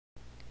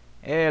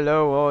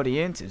Hello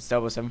audience, it's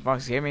Double Seven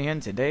Fox Gaming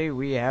and today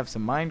we have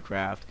some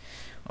Minecraft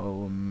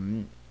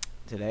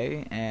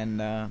today and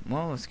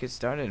well, let's get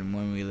started. And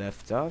when we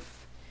left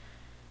off,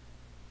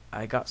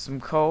 I got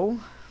some coal,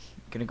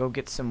 gonna go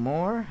get some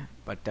more,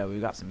 but we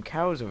got some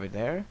cows over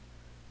there,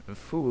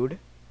 food,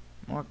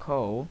 more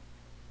coal,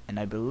 and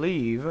I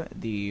believe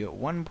the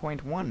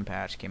 1.1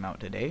 patch came out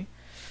today.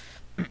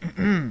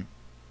 I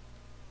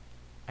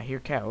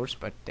hear cows,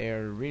 but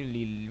they're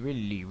really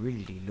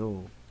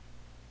low.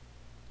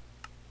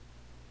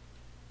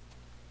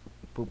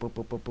 Boop, boop,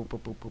 boop, boop, boop, boop,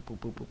 boop, boop, boop,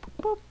 boop,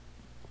 boop, boop.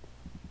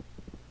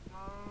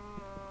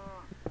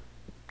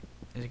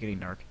 Is it getting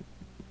dark?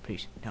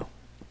 Please, no.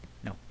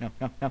 No, no,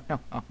 no, no, no,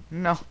 oh,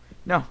 no,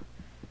 no.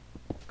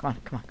 Come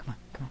on, come on, come on,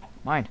 come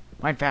on.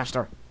 Mine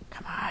faster.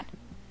 Come on.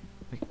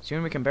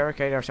 Soon we can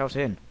barricade ourselves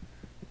in.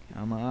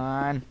 Come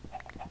on.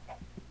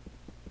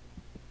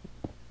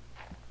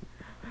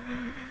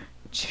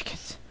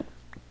 Chickens.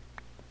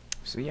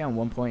 So yeah,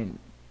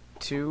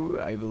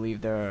 1.2, I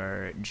believe there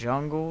are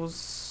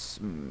jungles,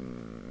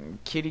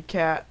 kitty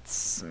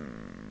cats,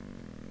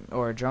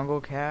 or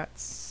jungle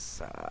cats.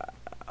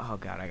 Oh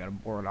god, I gotta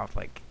board off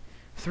like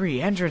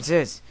 3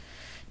 entrances.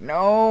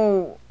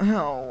 No.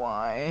 Oh,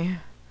 why?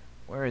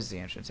 Where is the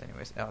entrance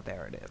anyways? Oh,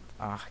 there it is.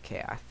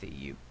 Okay, I see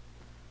you.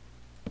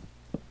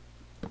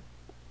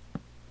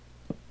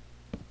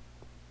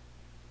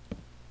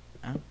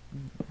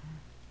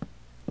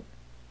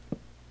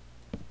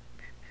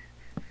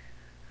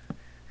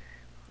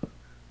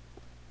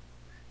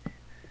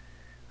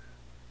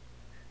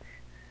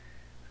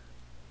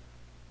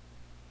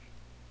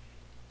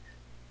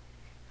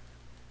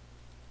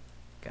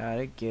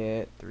 Gotta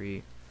get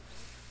 3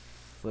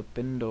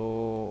 flippin'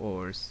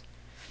 doors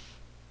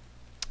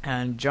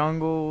and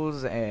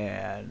jungles,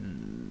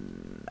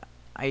 and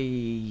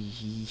I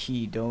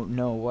don't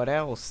know what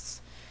else.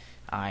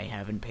 I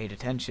haven't paid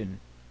attention.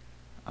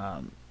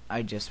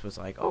 I just was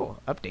like, oh,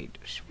 update,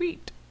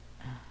 sweet.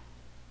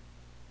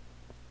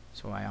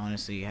 So I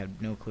honestly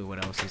had no clue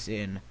what else is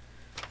in.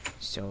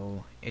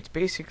 So it's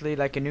basically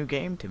like a new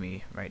game to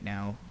me right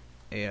now,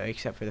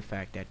 except for the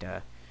fact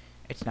that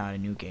it's not a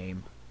new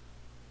game.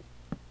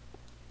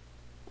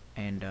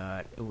 And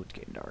oh, it's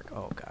getting dark.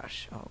 Oh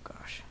gosh, oh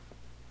gosh.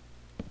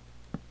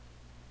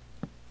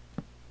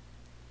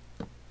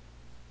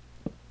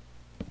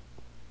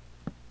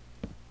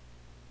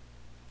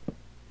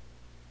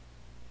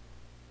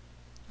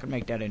 Could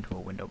make that into a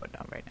window, but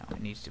not right now.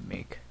 It needs to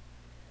make.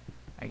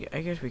 I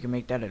guess we can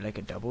make that like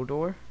a double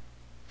door,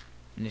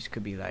 and this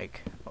could be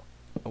like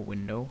a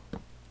window.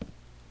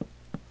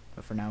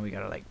 But for now, we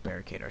gotta like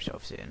barricade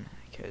ourselves in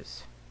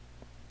because.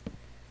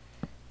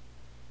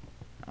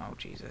 Oh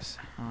Jesus!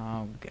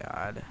 Oh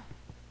God!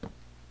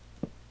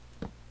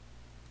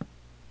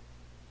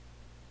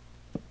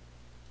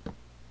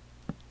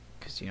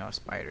 Because you know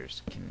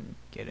spiders can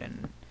get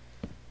in.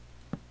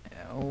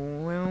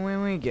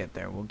 When we get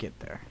there, we'll get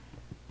there.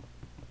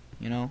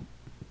 You know,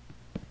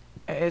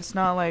 it's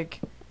not like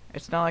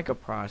a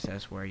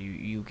process where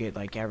you get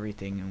like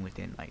everything in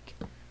within like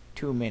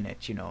 2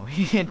 minutes. You know,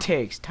 it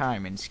takes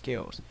time and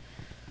skills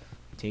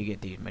to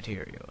get these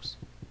materials,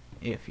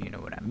 if you know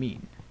what I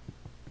mean.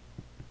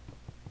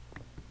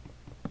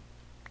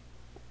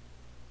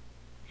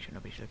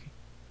 Nobody's looking.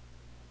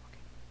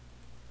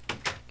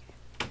 Okay.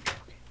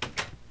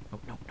 Oh,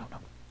 no.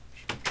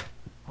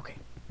 Okay,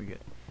 we're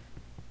good.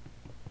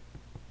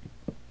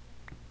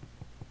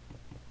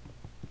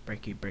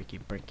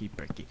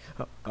 Breaky.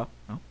 Oh.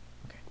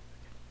 Okay.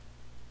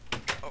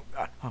 Oh,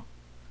 God. Oh.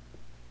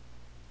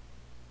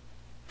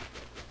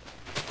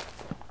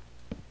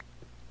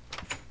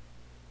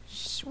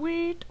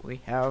 Sweet.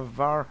 We have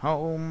our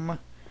home.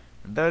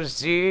 The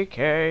Sea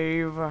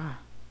Cave.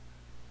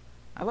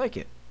 I like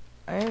it.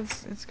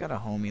 It's got a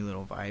homey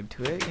little vibe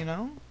to it, you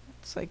know.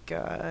 It's like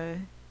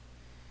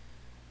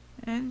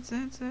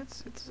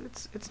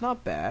it's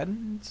not bad.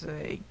 It's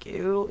like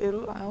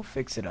I'll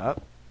fix it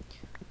up.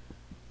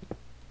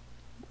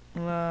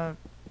 You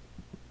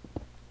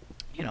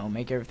know,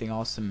 make everything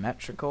all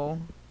symmetrical,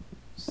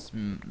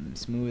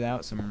 smooth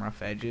out some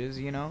rough edges,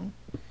 you know.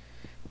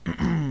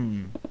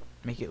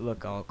 Make it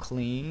look all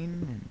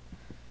clean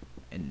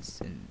and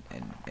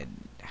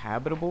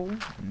habitable,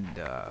 and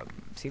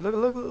see,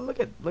 look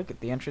at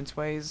the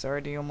entranceway is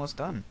already almost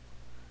done.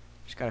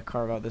 Just gotta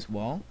carve out this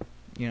wall,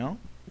 you know,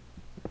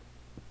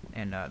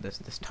 and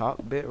this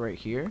top bit right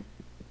here,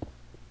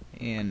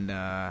 and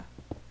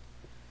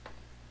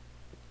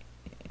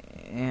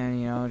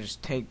you know,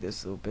 just take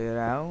this little bit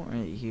out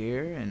right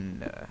here,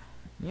 and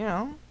you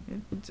know,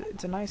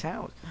 it's a nice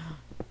house.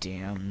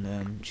 Damn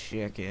them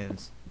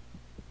chickens.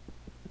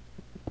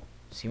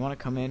 So you want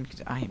to come in?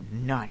 Because I am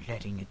not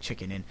letting a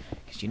chicken in.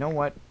 Because you know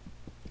what?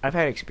 I've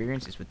had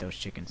experiences with those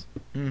chickens.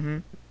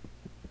 Me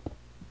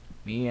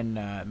and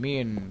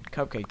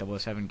Cupcake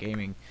 007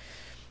 Gaming,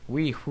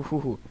 we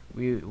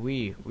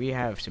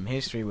have some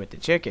history with the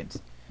chickens.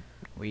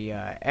 We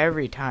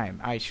every time,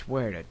 I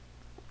swear to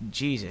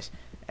Jesus,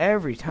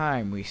 every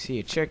time we see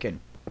a chicken,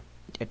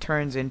 it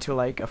turns into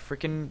like a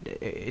freaking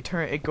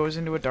it goes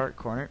into a dark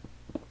corner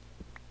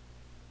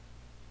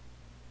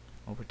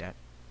What was that?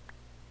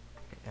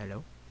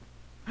 Hello?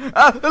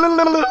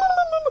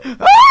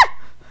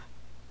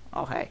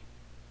 Oh, hey.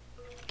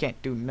 Can't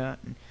do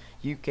nothing.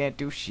 You can't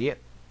do shit,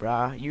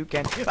 bruh. You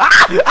can't.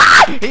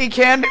 He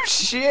can't do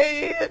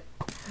shit.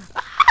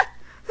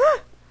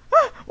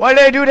 Why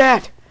did I do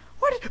that?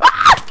 What?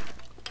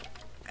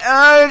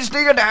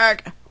 Sneak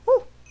attack.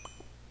 Woo.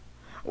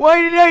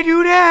 Why did I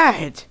do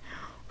that?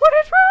 What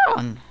is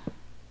wrong?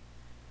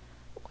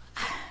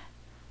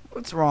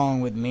 What's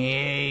wrong with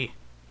me?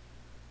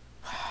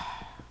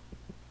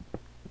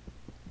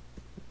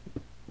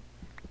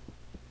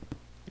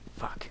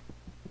 Fuck.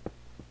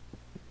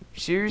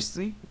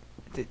 Seriously?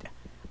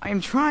 I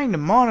am trying to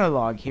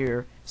monologue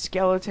here,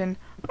 skeleton.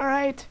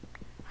 Alright?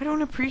 I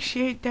don't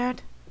appreciate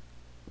that.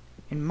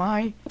 In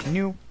my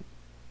new...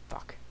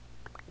 Fuck.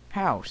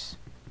 House.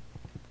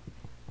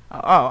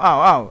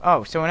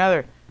 Oh, so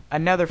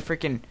another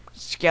freaking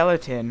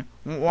skeleton.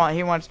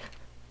 He wants...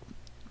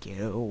 Get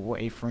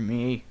away from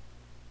me.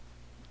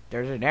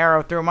 There's an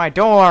arrow through my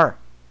door.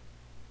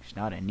 It's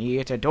not a knee,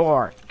 it's a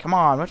door. Come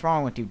on, what's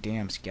wrong with you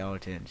damn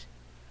skeletons?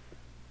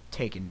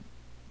 Taking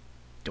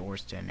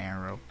doors to an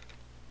arrow.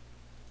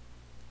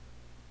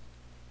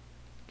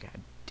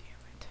 God damn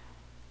it.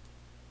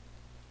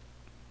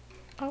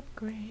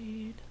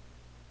 Upgrade.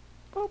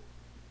 Boop.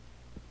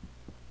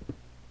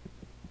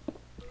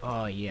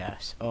 Oh,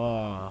 yes.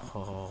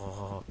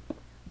 Oh,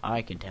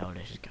 I can tell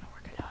this is gonna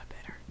work a lot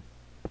better.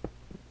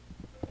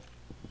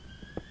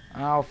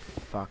 Oh,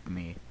 fuck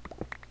me.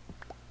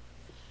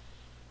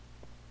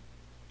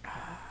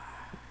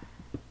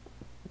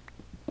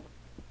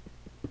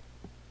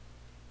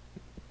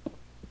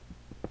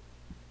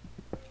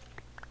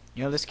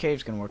 You know, this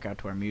cave's gonna work out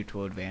to our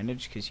mutual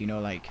advantage, because, you know,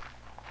 like,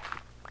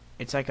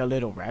 it's like a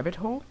little rabbit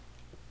hole.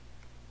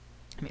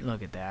 I mean,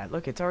 look at that.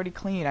 Look, it's already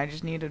clean. I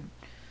just need to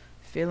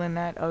fill in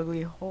that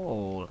ugly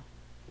hole.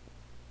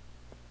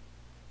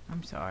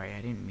 I'm sorry,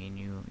 I didn't mean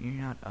you. You're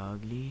not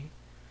ugly.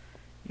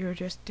 You're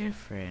just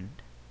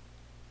different.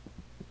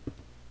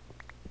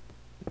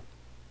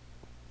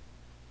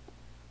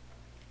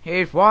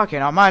 He's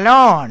walking on my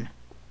lawn!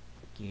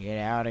 Get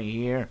out of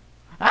here.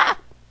 Ah!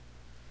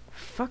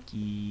 Fuck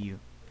you.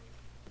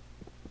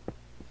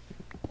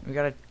 We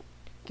gotta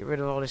get rid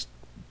of all this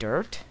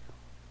dirt.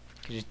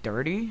 Because it's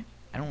dirty.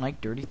 I don't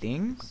like dirty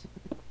things.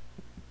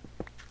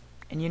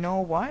 And you know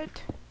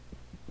what?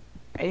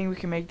 I think we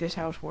can make this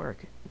house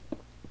work.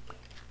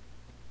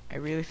 I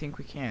really think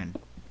we can.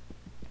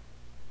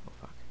 Oh,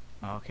 fuck.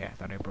 Oh, okay, I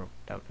thought I broke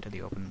out to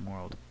the open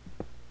world.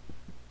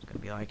 It's gonna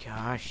be like,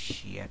 ah,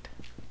 shit.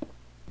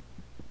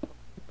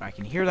 I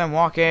can hear them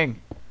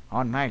walking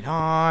on my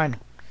lawn.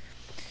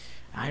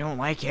 I don't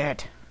like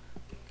it.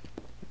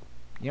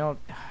 You know,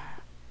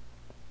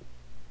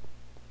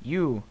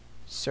 you,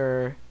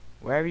 sir,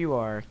 wherever you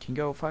are, can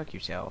go fuck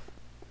yourself.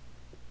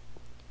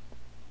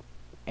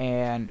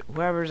 And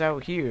whoever's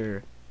out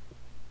here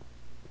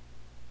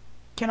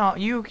cannot.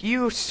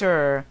 You,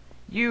 sir,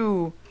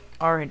 you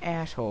are an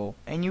asshole,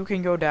 and you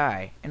can go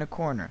die in a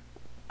corner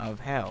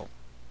of hell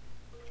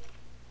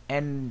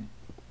and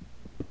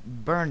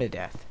burn to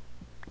death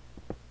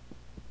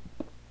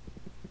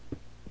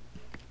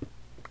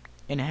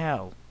in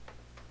hell.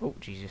 Oh,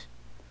 Jesus.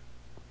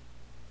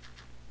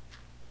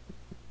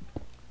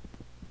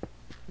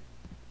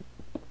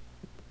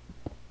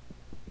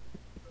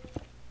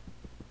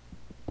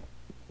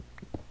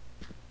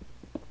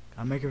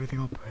 I'll make everything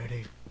all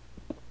pretty.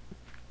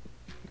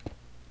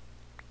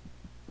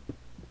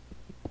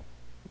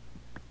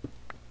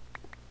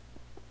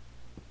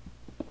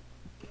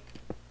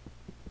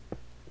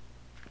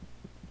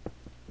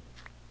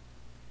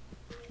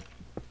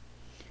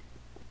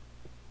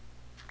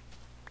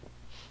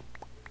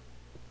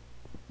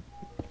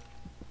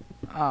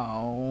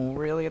 Oh,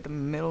 really? At the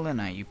middle of the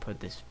night you put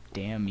this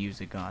damn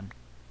music on.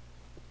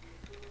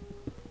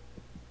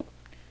 How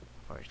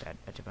far is that?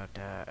 That's about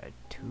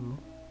 2.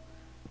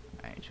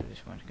 Alright, so this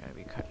one's gotta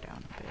be cut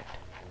down a bit.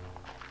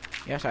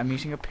 Yes, I'm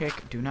using a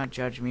pick. Do not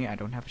judge me. I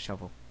don't have a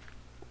shovel.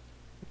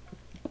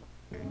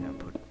 I'm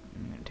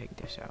gonna take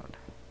this out.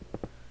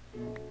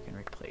 I can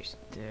replace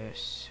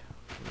this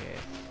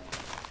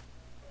with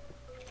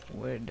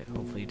wood.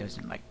 Hopefully it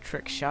doesn't like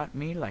trick shot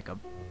me like a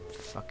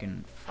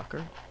fucking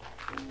fucker.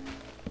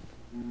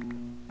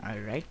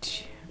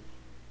 Alright.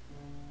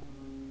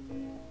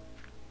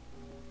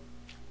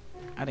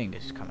 I think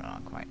this is coming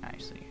along quite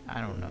nicely.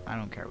 I don't know. I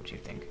don't care what you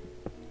think.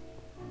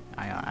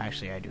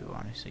 Actually I do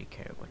honestly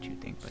care what you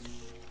think, but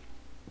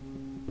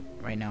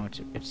right now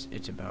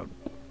it's about,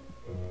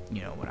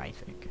 you know, what I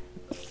think.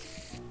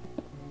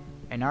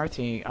 And I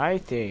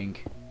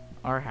think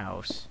our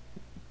house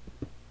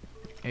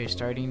is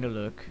starting to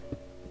look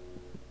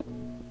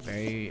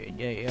very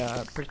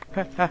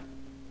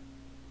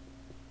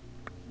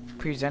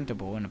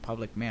presentable in a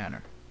public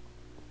manner.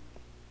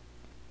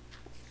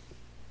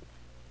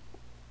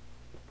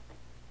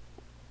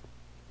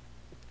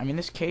 I mean,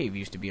 this cave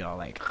used to be all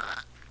like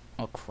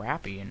all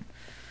crappy and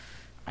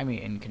I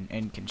mean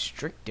and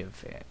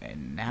constrictive,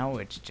 and now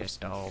it's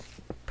just all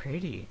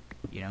pretty,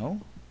 you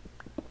know.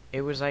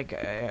 it was like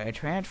a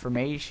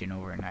transformation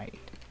overnight.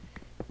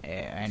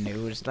 And it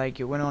was like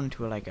it went on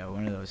to like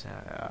one of those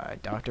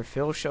Dr.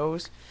 Phil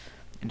shows,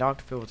 and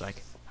Dr. Phil was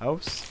like,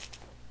 "House,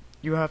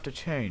 you have to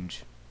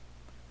change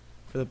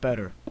for the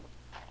better."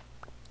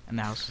 And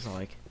the house was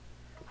like,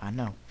 "I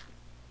know,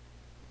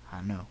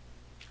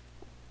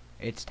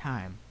 it's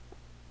time."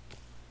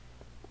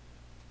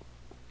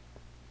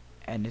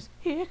 And it's,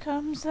 "Here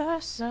comes the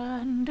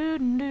sun, doo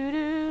doo doo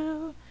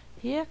doo.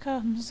 Here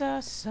comes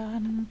the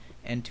sun."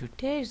 And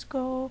today's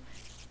goal,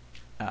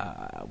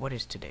 what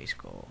is today's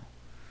goal?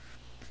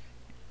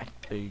 I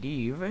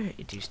believe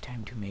it is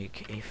time to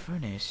make a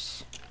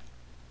furnace.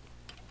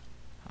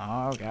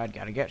 Oh god,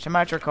 gotta get some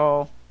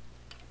electrical.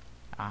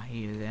 I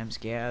hear them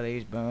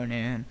skellies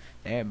burning.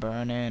 They're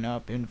burning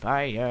up in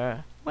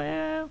fire.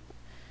 Well,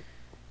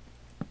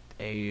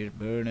 they're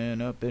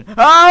burning up in...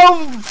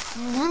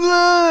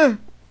 Oh!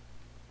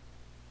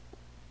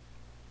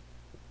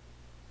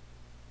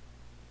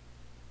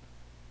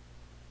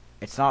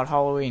 It's not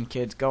Halloween,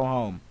 kids. Go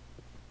home.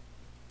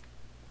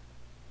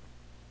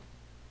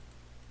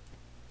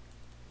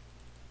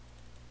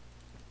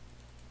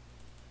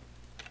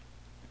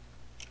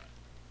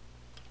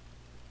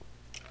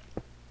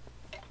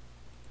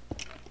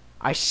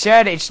 I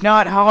said it's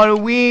not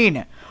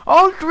Halloween.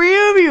 All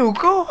three of you,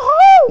 go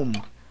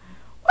home.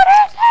 What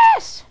is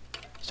this?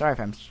 Sorry if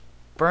I'm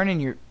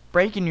breaking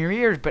your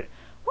ears, but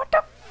what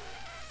the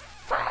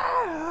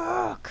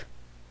fuck?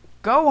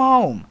 Go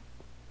home.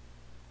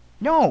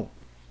 No,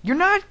 you're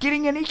not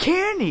getting any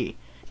candy.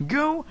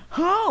 Go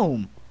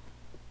home.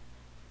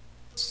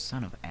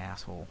 Son of an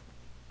asshole.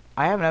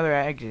 I have another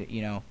exit,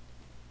 you know.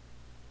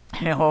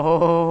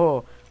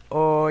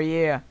 Oh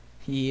yeah.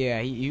 Yeah,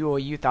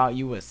 you thought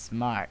you was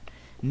smart.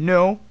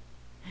 No,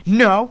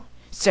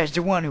 says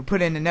the one who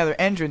put in another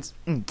entrance.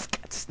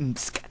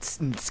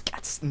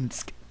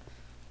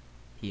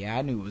 Yeah,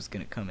 I knew it was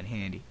gonna come in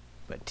handy.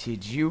 But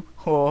did you?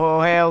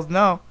 Oh, hells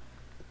no.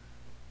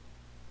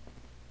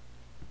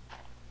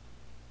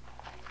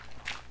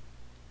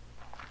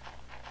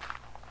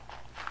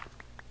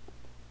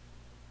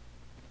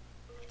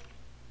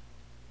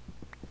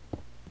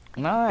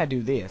 Now that I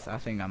do this, I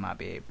think I might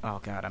be able... Oh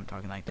god, I'm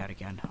talking like that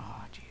again.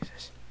 Oh,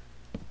 Jesus.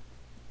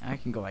 I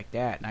can go like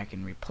that, and I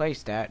can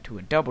replace that to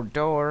a double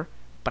door.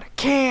 But I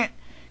can't!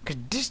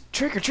 Because these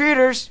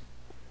trick-or-treaters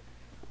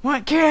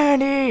want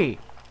candy!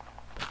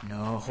 But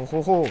no,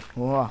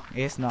 oh,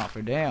 it's not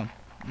for them.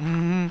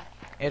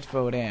 It's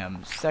for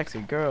them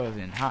sexy girls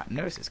in hot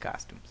nurses'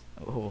 costumes.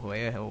 Oh,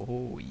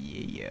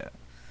 yeah.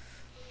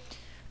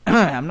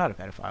 I'm not a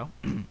pedophile.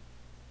 I'm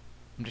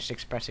just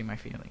expressing my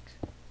feelings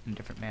in a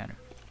different manner.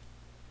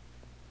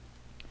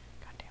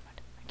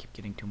 Keep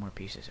getting 2 more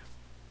pieces of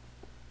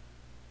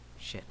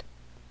shit.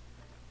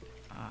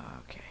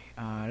 Okay,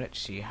 let's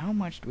see. How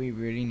much do we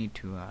really need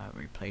to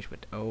replace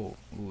with? Oh,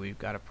 we've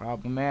got a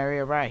problem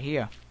area right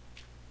here.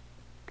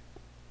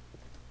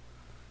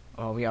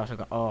 Oh, we also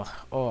got.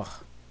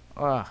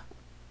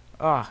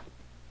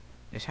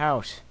 This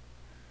house.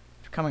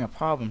 It's becoming a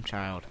problem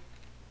child.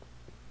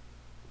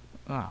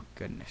 Oh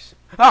goodness.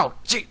 Oh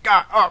gee.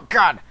 Oh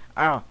god.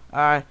 Oh.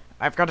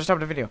 I've got to stop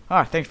the video.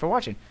 Thanks for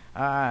watching.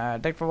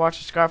 Thanks for watching.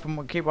 Subscribe for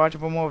more. Keep watching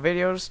for more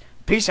videos.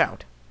 Peace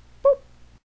out.